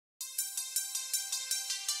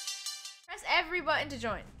Press every button to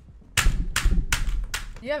join.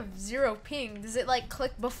 You have 0 ping. Does it like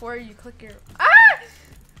click before you click your... Ah!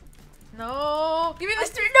 No! Give me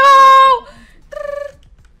this 3. No!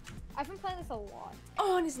 I've been playing this a lot.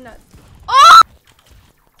 Oh, and he's nuts. Oh!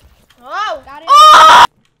 Oh! Got it. Oh!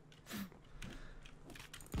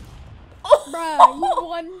 Bruh, you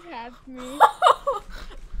one-tapped me.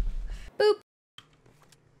 Boop.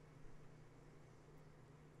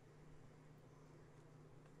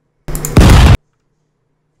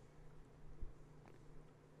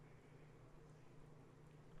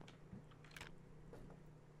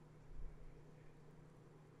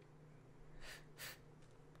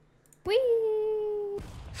 Whee!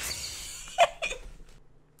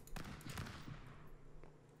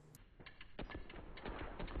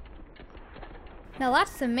 Now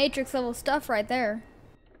that's some Matrix level stuff right there.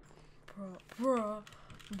 Bruh.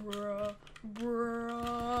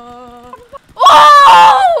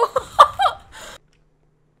 Oh!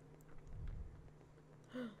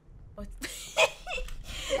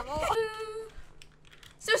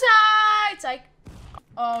 Suicide! Psych.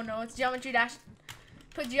 Oh no, it's Geometry Dash.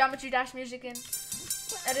 Put Geometry Dash music in.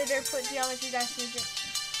 Editor, put Geometry Dash music.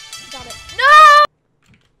 Got it. No!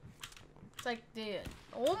 It's like, dude.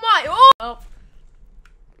 Oh my. Oh!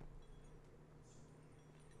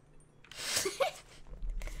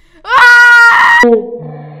 Ah!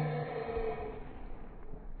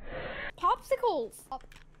 Popsicles.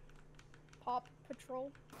 Pop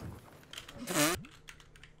Patrol.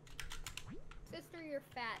 Sister, you're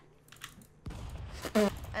fat.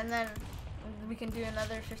 And then we can do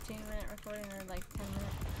another 15-minute recording or like 10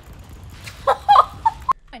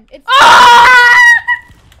 minutes. It's Ah!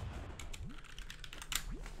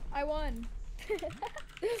 I won.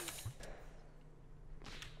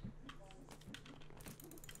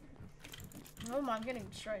 Oh my, I'm getting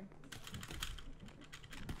destroyed.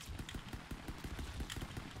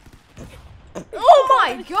 Oh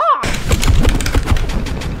my god!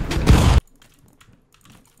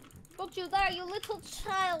 Don't you dare, you little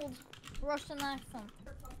child. Russian accent.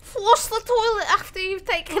 Flush the toilet after you've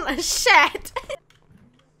taken a shit.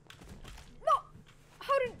 No!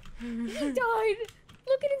 How did... He died!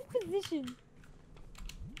 Look at his position.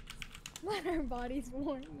 Let our bodies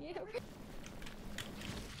warn you.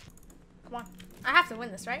 Come on. I have to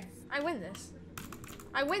win this, right? I win this.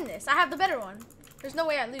 I win this. I have the better one. There's no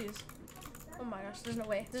way I lose. Oh my gosh, there's no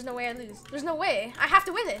way. There's no way I lose. There's no way. I have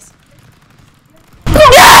to win this.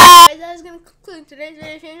 Guys, that is going to conclude today's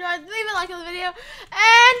video. If you enjoyed, leave a like on the video. And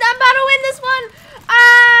I'm about to win this one.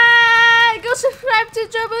 Go subscribe to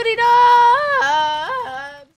Joe Booty Dog.